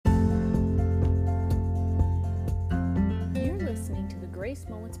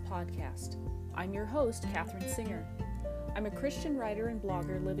Moments podcast. I'm your host, Catherine Singer. I'm a Christian writer and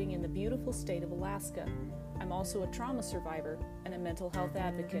blogger living in the beautiful state of Alaska. I'm also a trauma survivor and a mental health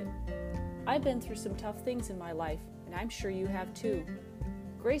advocate. I've been through some tough things in my life, and I'm sure you have too.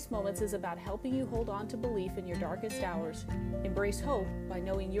 Grace Moments is about helping you hold on to belief in your darkest hours, embrace hope by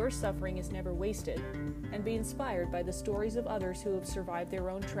knowing your suffering is never wasted, and be inspired by the stories of others who have survived their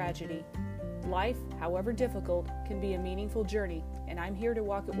own tragedy. Life, however difficult, can be a meaningful journey, and I'm here to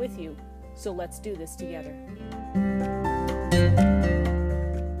walk it with you, so let's do this together.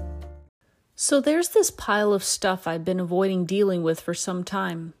 So there's this pile of stuff I've been avoiding dealing with for some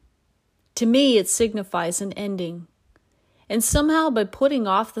time. To me, it signifies an ending. And somehow, by putting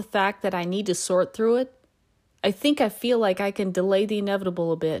off the fact that I need to sort through it, I think I feel like I can delay the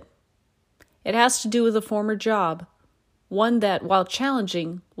inevitable a bit. It has to do with a former job, one that, while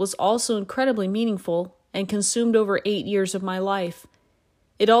challenging, was also incredibly meaningful and consumed over 8 years of my life.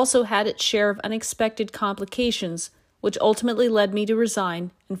 It also had its share of unexpected complications, which ultimately led me to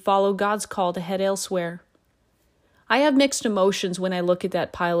resign and follow God's call to head elsewhere. I have mixed emotions when I look at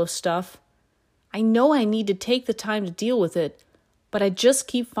that pile of stuff. I know I need to take the time to deal with it, but I just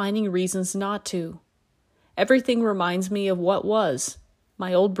keep finding reasons not to. Everything reminds me of what was: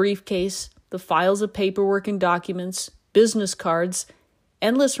 my old briefcase, the files of paperwork and documents, business cards,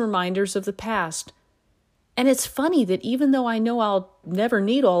 endless reminders of the past. And it's funny that even though I know I'll never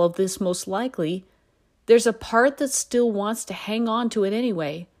need all of this most likely, there's a part that still wants to hang on to it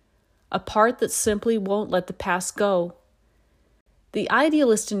anyway, a part that simply won't let the past go. The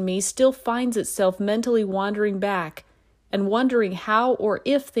idealist in me still finds itself mentally wandering back and wondering how or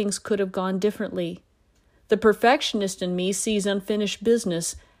if things could have gone differently. The perfectionist in me sees unfinished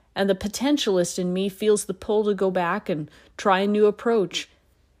business, and the potentialist in me feels the pull to go back and try a new approach.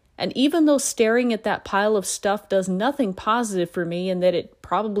 And even though staring at that pile of stuff does nothing positive for me and that it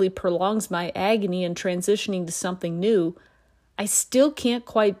probably prolongs my agony in transitioning to something new, I still can't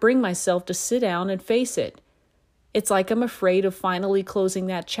quite bring myself to sit down and face it. It's like I'm afraid of finally closing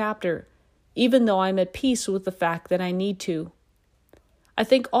that chapter, even though I'm at peace with the fact that I need to. I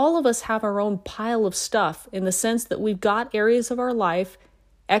think all of us have our own pile of stuff in the sense that we've got areas of our life,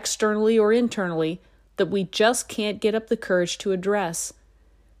 externally or internally, that we just can't get up the courage to address.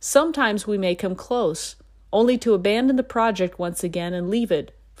 Sometimes we may come close, only to abandon the project once again and leave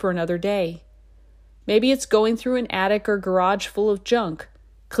it for another day. Maybe it's going through an attic or garage full of junk,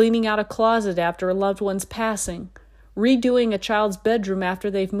 cleaning out a closet after a loved one's passing, redoing a child's bedroom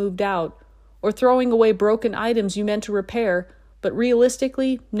after they've moved out, or throwing away broken items you meant to repair, but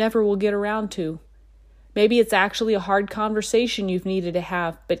realistically never will get around to. Maybe it's actually a hard conversation you've needed to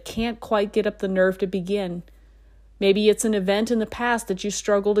have, but can't quite get up the nerve to begin. Maybe it's an event in the past that you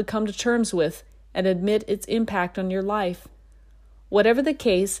struggle to come to terms with and admit its impact on your life. Whatever the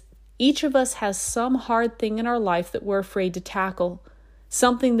case, each of us has some hard thing in our life that we're afraid to tackle,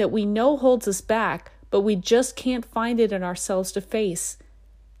 something that we know holds us back, but we just can't find it in ourselves to face.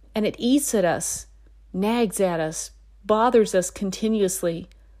 And it eats at us, nags at us, bothers us continuously.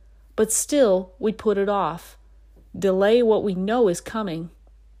 But still, we put it off, delay what we know is coming.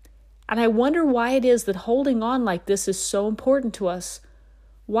 And I wonder why it is that holding on like this is so important to us,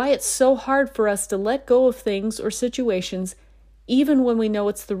 why it's so hard for us to let go of things or situations even when we know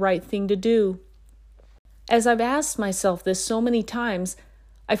it's the right thing to do. As I've asked myself this so many times,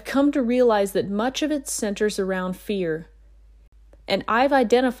 I've come to realize that much of it centers around fear. And I've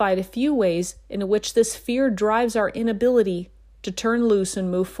identified a few ways in which this fear drives our inability to turn loose and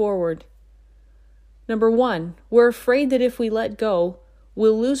move forward. Number 1, we're afraid that if we let go,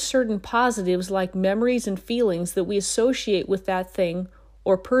 we'll lose certain positives like memories and feelings that we associate with that thing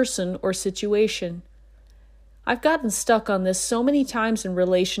or person or situation. I've gotten stuck on this so many times in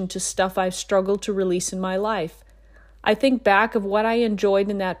relation to stuff I've struggled to release in my life. I think back of what I enjoyed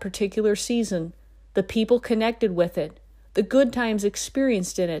in that particular season, the people connected with it, the good times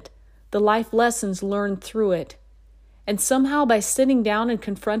experienced in it, the life lessons learned through it. And somehow by sitting down and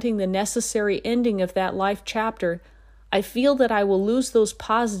confronting the necessary ending of that life chapter, I feel that I will lose those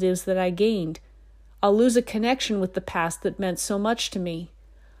positives that I gained. I'll lose a connection with the past that meant so much to me.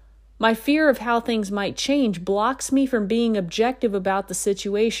 My fear of how things might change blocks me from being objective about the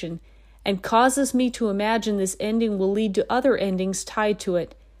situation and causes me to imagine this ending will lead to other endings tied to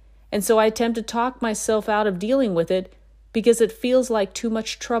it. And so I attempt to talk myself out of dealing with it because it feels like too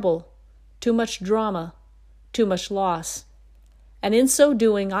much trouble, too much drama, too much loss. And in so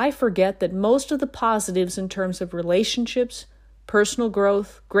doing, I forget that most of the positives in terms of relationships, personal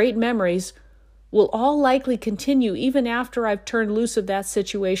growth, great memories, will all likely continue even after I've turned loose of that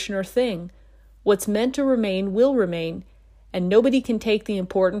situation or thing. What's meant to remain will remain, and nobody can take the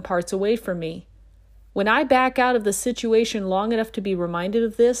important parts away from me. When I back out of the situation long enough to be reminded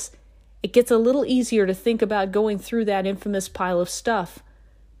of this, it gets a little easier to think about going through that infamous pile of stuff,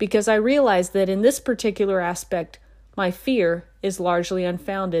 because I realize that in this particular aspect, my fear is largely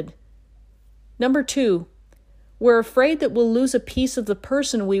unfounded. Number 2, we're afraid that we'll lose a piece of the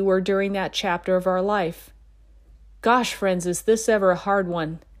person we were during that chapter of our life. Gosh, friends, is this ever a hard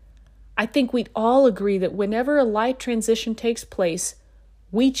one? I think we'd all agree that whenever a life transition takes place,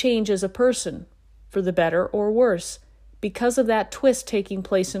 we change as a person, for the better or worse, because of that twist taking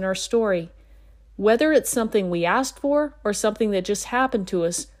place in our story. Whether it's something we asked for or something that just happened to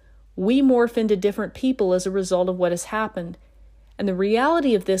us, we morph into different people as a result of what has happened. And the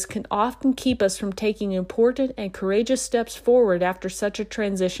reality of this can often keep us from taking important and courageous steps forward after such a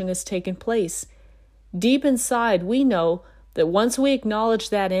transition has taken place. Deep inside, we know that once we acknowledge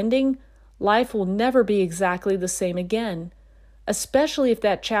that ending, life will never be exactly the same again. Especially if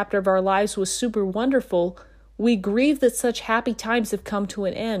that chapter of our lives was super wonderful, we grieve that such happy times have come to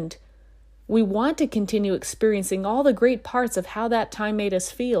an end. We want to continue experiencing all the great parts of how that time made us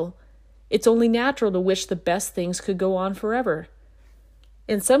feel. It's only natural to wish the best things could go on forever.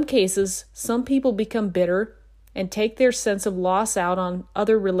 In some cases, some people become bitter and take their sense of loss out on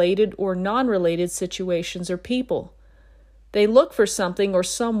other related or non-related situations or people. They look for something or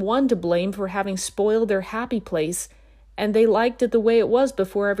someone to blame for having spoiled their happy place, and they liked it the way it was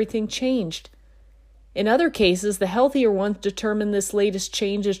before everything changed. In other cases, the healthier ones determine this latest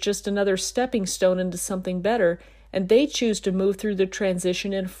change is just another stepping stone into something better, and they choose to move through the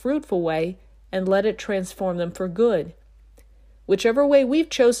transition in a fruitful way and let it transform them for good. Whichever way we've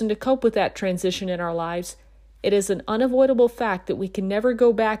chosen to cope with that transition in our lives, it is an unavoidable fact that we can never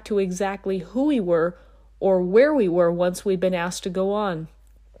go back to exactly who we were or where we were once we've been asked to go on.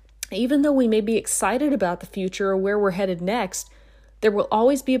 Even though we may be excited about the future or where we're headed next, there will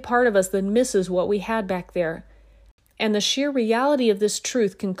always be a part of us that misses what we had back there. And the sheer reality of this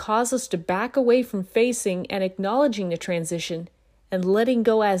truth can cause us to back away from facing and acknowledging the transition and letting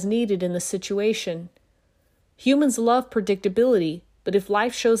go as needed in the situation. Humans love predictability, but if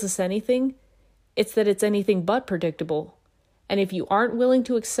life shows us anything, it's that it's anything but predictable. And if you aren't willing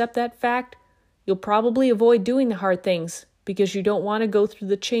to accept that fact, you'll probably avoid doing the hard things because you don't want to go through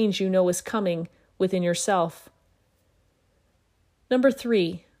the change you know is coming within yourself. Number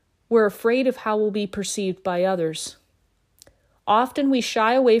 3, we're afraid of how we'll be perceived by others. Often we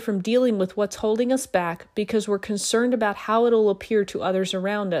shy away from dealing with what's holding us back because we're concerned about how it'll appear to others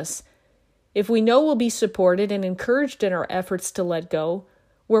around us. If we know we'll be supported and encouraged in our efforts to let go,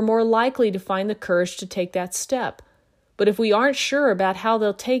 we're more likely to find the courage to take that step. But if we aren't sure about how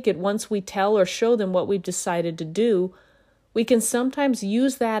they'll take it once we tell or show them what we've decided to do, we can sometimes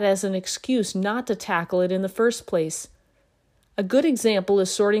use that as an excuse not to tackle it in the first place. A good example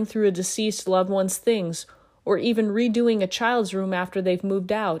is sorting through a deceased loved one's things, or even redoing a child's room after they've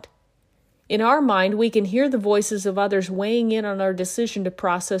moved out. In our mind, we can hear the voices of others weighing in on our decision to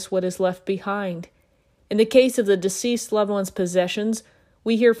process what is left behind. In the case of the deceased loved one's possessions,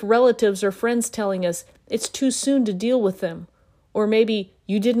 we hear relatives or friends telling us it's too soon to deal with them, or maybe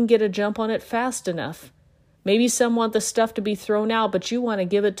you didn't get a jump on it fast enough. Maybe some want the stuff to be thrown out, but you want to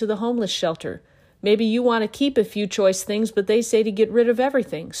give it to the homeless shelter. Maybe you want to keep a few choice things, but they say to get rid of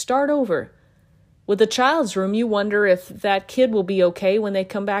everything. Start over. With a child's room, you wonder if that kid will be okay when they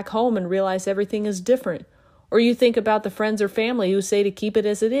come back home and realize everything is different. Or you think about the friends or family who say to keep it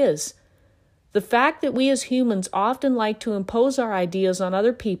as it is. The fact that we as humans often like to impose our ideas on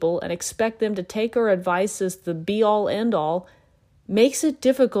other people and expect them to take our advice as the be-all, end-all makes it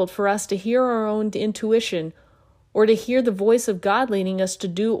difficult for us to hear our own intuition or to hear the voice of God leading us to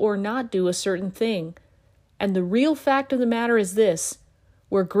do or not do a certain thing. And the real fact of the matter is this: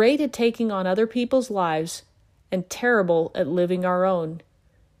 we're great at taking on other people's lives and terrible at living our own.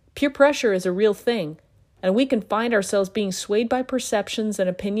 Peer pressure is a real thing, and we can find ourselves being swayed by perceptions and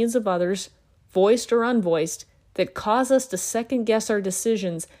opinions of others, voiced or unvoiced, that cause us to second-guess our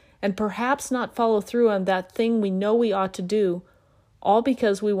decisions and perhaps not follow through on that thing we know we ought to do, all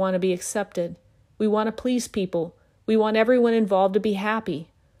because we want to be accepted. We want to please people. We want everyone involved to be happy.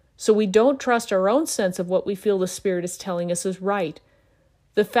 So we don't trust our own sense of what we feel the Spirit is telling us is right.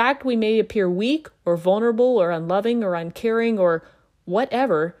 The fact we may appear weak or vulnerable or unloving or uncaring or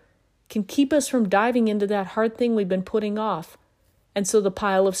whatever can keep us from diving into that hard thing we've been putting off. And so the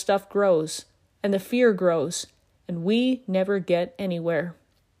pile of stuff grows, and the fear grows, and we never get anywhere.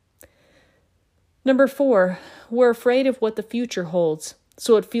 Number 4, we're afraid of what the future holds,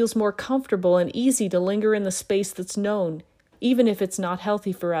 so it feels more comfortable and easy to linger in the space that's known, even if it's not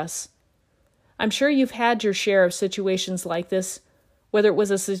healthy for us. I'm sure you've had your share of situations like this, whether it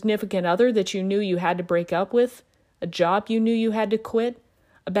was a significant other that you knew you had to break up with, a job you knew you had to quit,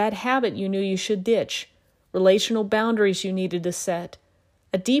 a bad habit you knew you should ditch, relational boundaries you needed to set,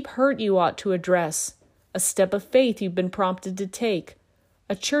 a deep hurt you ought to address, a step of faith you've been prompted to take,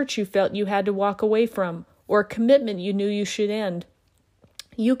 a church you felt you had to walk away from, or a commitment you knew you should end.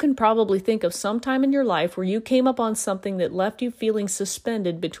 You can probably think of some time in your life where you came upon something that left you feeling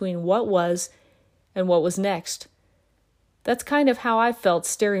suspended between what was and what was next. That's kind of how I felt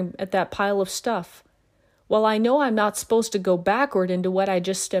staring at that pile of stuff. While I know I'm not supposed to go backward into what I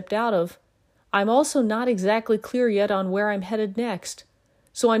just stepped out of, I'm also not exactly clear yet on where I'm headed next.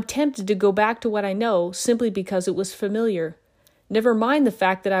 So I'm tempted to go back to what I know simply because it was familiar. Never mind the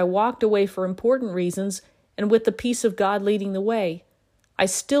fact that I walked away for important reasons and with the peace of God leading the way. I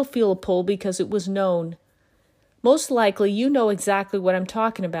still feel a pull because it was known. Most likely you know exactly what I'm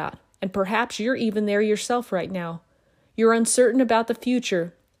talking about, and perhaps you're even there yourself right now. You're uncertain about the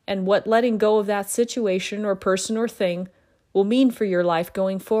future and what letting go of that situation or person or thing will mean for your life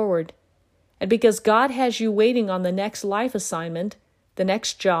going forward. And because God has you waiting on the next life assignment, the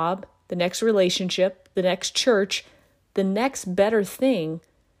next job, the next relationship, the next church, the next better thing,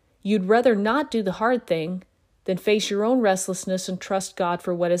 you'd rather not do the hard thing than face your own restlessness and trust God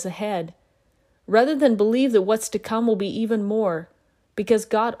for what is ahead. Rather than believe that what's to come will be even more, because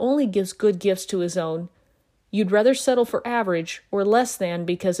God only gives good gifts to His own, you'd rather settle for average or less than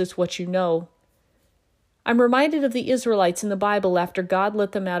because it's what you know. I'm reminded of the Israelites in the Bible after God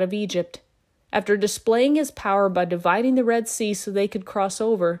let them out of Egypt. After displaying His power by dividing the Red Sea so they could cross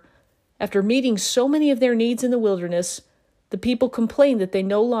over, after meeting so many of their needs in the wilderness, the people complained that they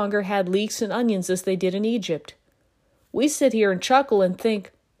no longer had leeks and onions as they did in Egypt. We sit here and chuckle and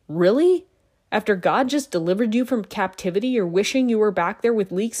think, really? After God just delivered you from captivity, you're wishing you were back there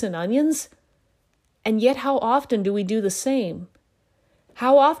with leeks and onions? And yet how often do we do the same?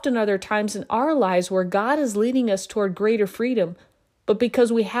 How often are there times in our lives where God is leading us toward greater freedom, but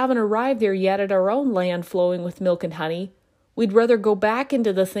because we haven't arrived there yet at our own land flowing with milk and honey, we'd rather go back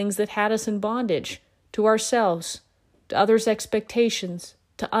into the things that had us in bondage, to ourselves, to others' expectations,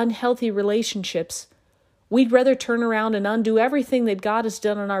 to unhealthy relationships. We'd rather turn around and undo everything that God has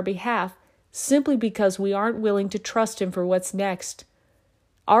done on our behalf simply because we aren't willing to trust Him for what's next.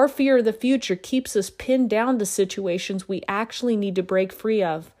 Our fear of the future keeps us pinned down to situations we actually need to break free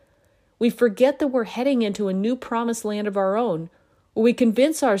of. We forget that we're heading into a new promised land of our own, or we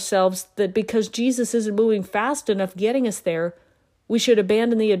convince ourselves that because Jesus isn't moving fast enough getting us there, we should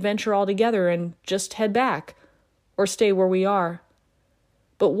abandon the adventure altogether and just head back, or stay where we are.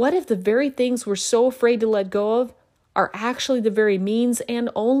 But what if the very things we're so afraid to let go of are actually the very means and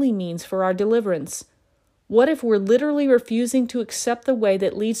only means for our deliverance? What if we're literally refusing to accept the way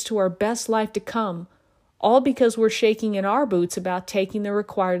that leads to our best life to come, all because we're shaking in our boots about taking the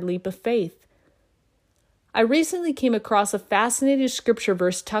required leap of faith? I recently came across a fascinating scripture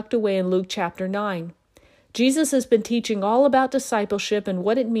verse tucked away in Luke chapter 9. Jesus has been teaching all about discipleship and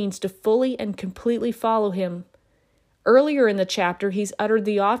what it means to fully and completely follow Him. Earlier in the chapter, He's uttered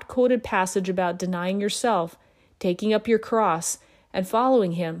the oft-quoted passage about denying yourself, taking up your cross, and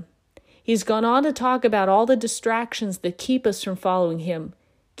following Him. He's gone on to talk about all the distractions that keep us from following Him,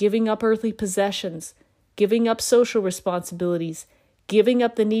 giving up earthly possessions, giving up social responsibilities, giving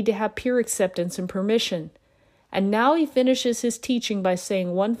up the need to have peer acceptance and permission. And now He finishes His teaching by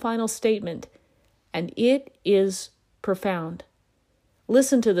saying one final statement, and it is profound.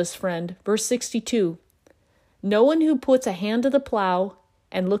 Listen to this, friend. Verse 62. No one who puts a hand to the plow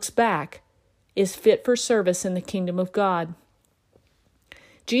and looks back is fit for service in the kingdom of God.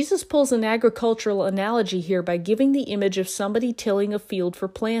 Jesus pulls an agricultural analogy here by giving the image of somebody tilling a field for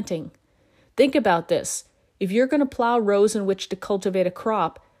planting. Think about this. If you're going to plow rows in which to cultivate a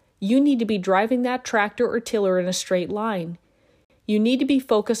crop, you need to be driving that tractor or tiller in a straight line. You need to be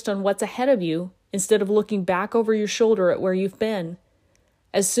focused on what's ahead of you instead of looking back over your shoulder at where you've been.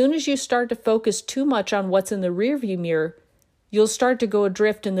 As soon as you start to focus too much on what's in the rearview mirror, you'll start to go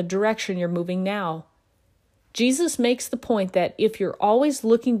adrift in the direction you're moving now. Jesus makes the point that if you're always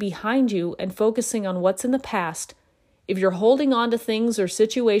looking behind you and focusing on what's in the past, if you're holding on to things or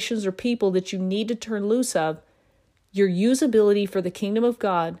situations or people that you need to turn loose of, your usability for the kingdom of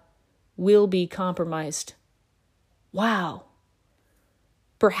God will be compromised. Wow.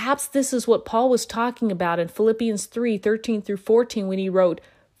 Perhaps this is what Paul was talking about in Philippians 3:13-14 when he wrote,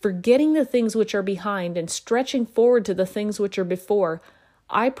 "Forgetting the things which are behind and stretching forward to the things which are before,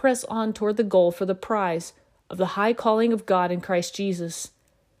 I press on toward the goal for the prize of the high calling of God in Christ Jesus."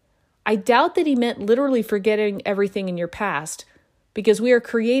 I doubt that he meant literally forgetting everything in your past, because we are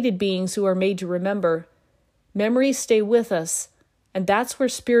created beings who are made to remember. Memories stay with us, and that's where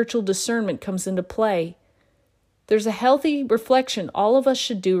spiritual discernment comes into play. There's a healthy reflection all of us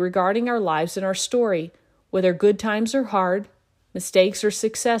should do regarding our lives and our story, whether good times or hard, mistakes or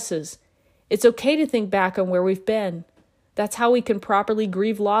successes. It's okay to think back on where we've been. That's how we can properly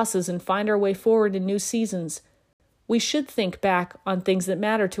grieve losses and find our way forward in new seasons. We should think back on things that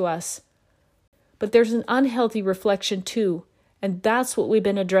matter to us. But there's an unhealthy reflection too, and that's what we've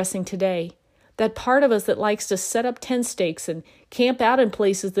been addressing today. That part of us that likes to set up tent stakes and camp out in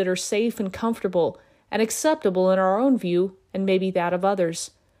places that are safe and comfortable and acceptable in our own view and maybe that of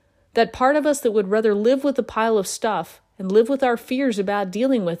others. That part of us that would rather live with a pile of stuff and live with our fears about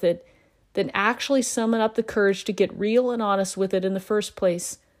dealing with it than actually summon up the courage to get real and honest with it in the first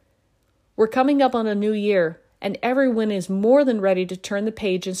place. We're coming up on a new year, and everyone is more than ready to turn the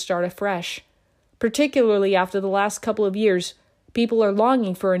page and start afresh. Particularly after the last couple of years, people are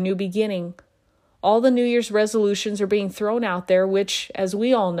longing for a new beginning. All the New Year's resolutions are being thrown out there, which, as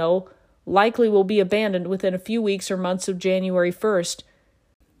we all know, likely will be abandoned within a few weeks or months of January 1st.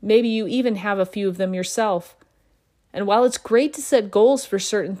 Maybe you even have a few of them yourself. And while it's great to set goals for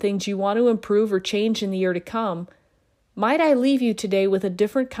certain things you want to improve or change in the year to come, might I leave you today with a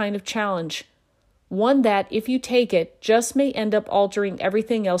different kind of challenge, one that, if you take it, just may end up altering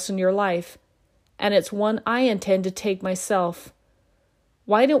everything else in your life. And it's one I intend to take myself.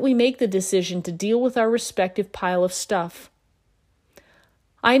 Why don't we make the decision to deal with our respective pile of stuff?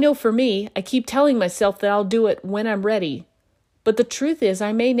 I know for me, I keep telling myself that I'll do it when I'm ready. But the truth is,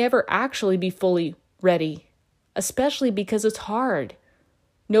 I may never actually be fully ready. Especially because it's hard.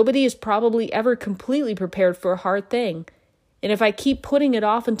 Nobody is probably ever completely prepared for a hard thing. And if I keep putting it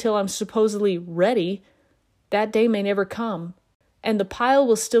off until I'm supposedly ready, that day may never come. And the pile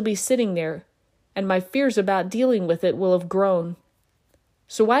will still be sitting there, and my fears about dealing with it will have grown.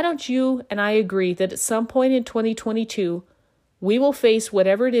 So why don't you and I agree that at some point in 2022, we will face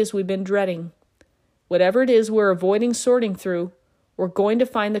whatever it is we've been dreading. Whatever it is we're avoiding sorting through, we're going to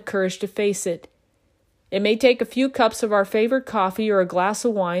find the courage to face it. It may take a few cups of our favorite coffee or a glass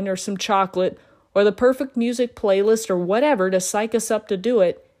of wine or some chocolate or the perfect music playlist or whatever to psych us up to do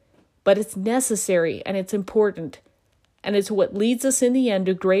it, but it's necessary and it's important, and it's what leads us in the end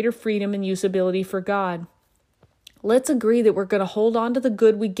to greater freedom and usability for God. Let's agree that we're going to hold on to the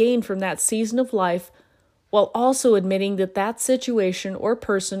good we gained from that season of life while also admitting that that situation or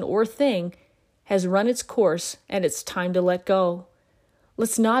person or thing has run its course and it's time to let go.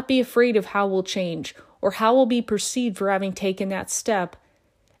 Let's not be afraid of how we'll change or how we'll be perceived for having taken that step.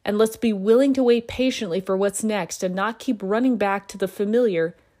 And let's be willing to wait patiently for what's next and not keep running back to the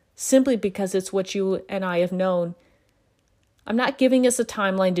familiar simply because it's what you and I have known. I'm not giving us a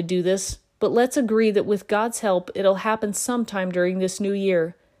timeline to do this, but let's agree that with God's help, it'll happen sometime during this new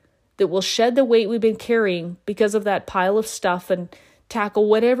year, that we'll shed the weight we've been carrying because of that pile of stuff and tackle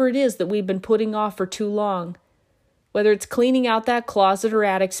whatever it is that we've been putting off for too long. Whether it's cleaning out that closet or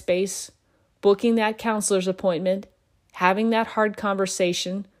attic space, booking that counselor's appointment, having that hard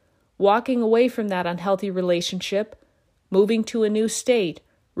conversation, walking away from that unhealthy relationship, moving to a new state,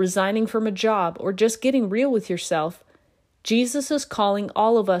 resigning from a job, or just getting real with yourself, Jesus is calling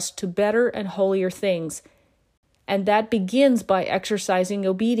all of us to better and holier things. And that begins by exercising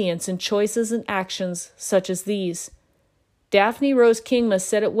obedience in choices and actions such as these. Daphne Rose Kingma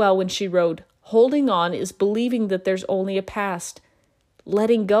said it well when she wrote, "Holding on is believing that there's only a past.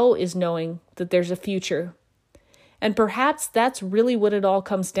 Letting go is knowing that there's a future." And perhaps that's really what it all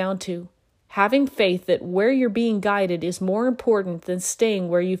comes down to. Having faith that where you're being guided is more important than staying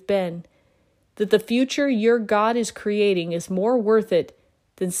where you've been. That the future your God is creating is more worth it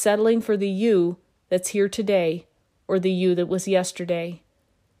than settling for the you that's here today or the you that was yesterday.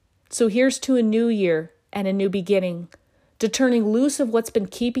 So here's to a new year and a new beginning, to turning loose of what's been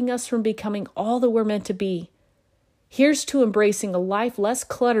keeping us from becoming all that we're meant to be. Here's to embracing a life less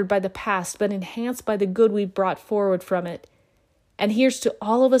cluttered by the past, but enhanced by the good we've brought forward from it. And here's to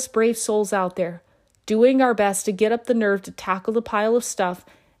all of us brave souls out there, doing our best to get up the nerve to tackle the pile of stuff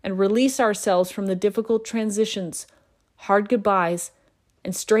and release ourselves from the difficult transitions, hard goodbyes,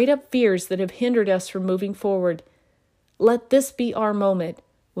 and straight-up fears that have hindered us from moving forward. Let this be our moment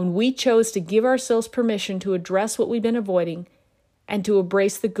when we chose to give ourselves permission to address what we've been avoiding and to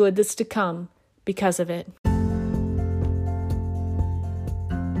embrace the good that's to come because of it.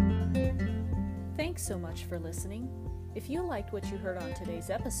 Thanks so much for listening. If you liked what you heard on today's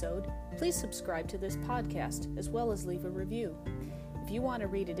episode, please subscribe to this podcast as well as leave a review. If you want to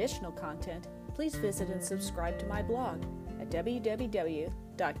read additional content, please visit and subscribe to my blog at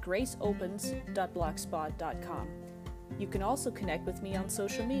www.graceopens.blogspot.com. You can also connect with me on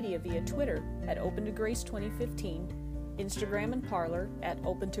social media via Twitter at Open to Grace 2015, Instagram and Parler at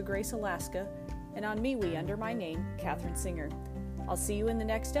Open to Grace Alaska, and on MeWe under my name, Catherine Singer. I'll see you in the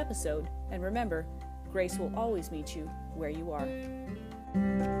next episode, and remember, grace will always meet you where you are.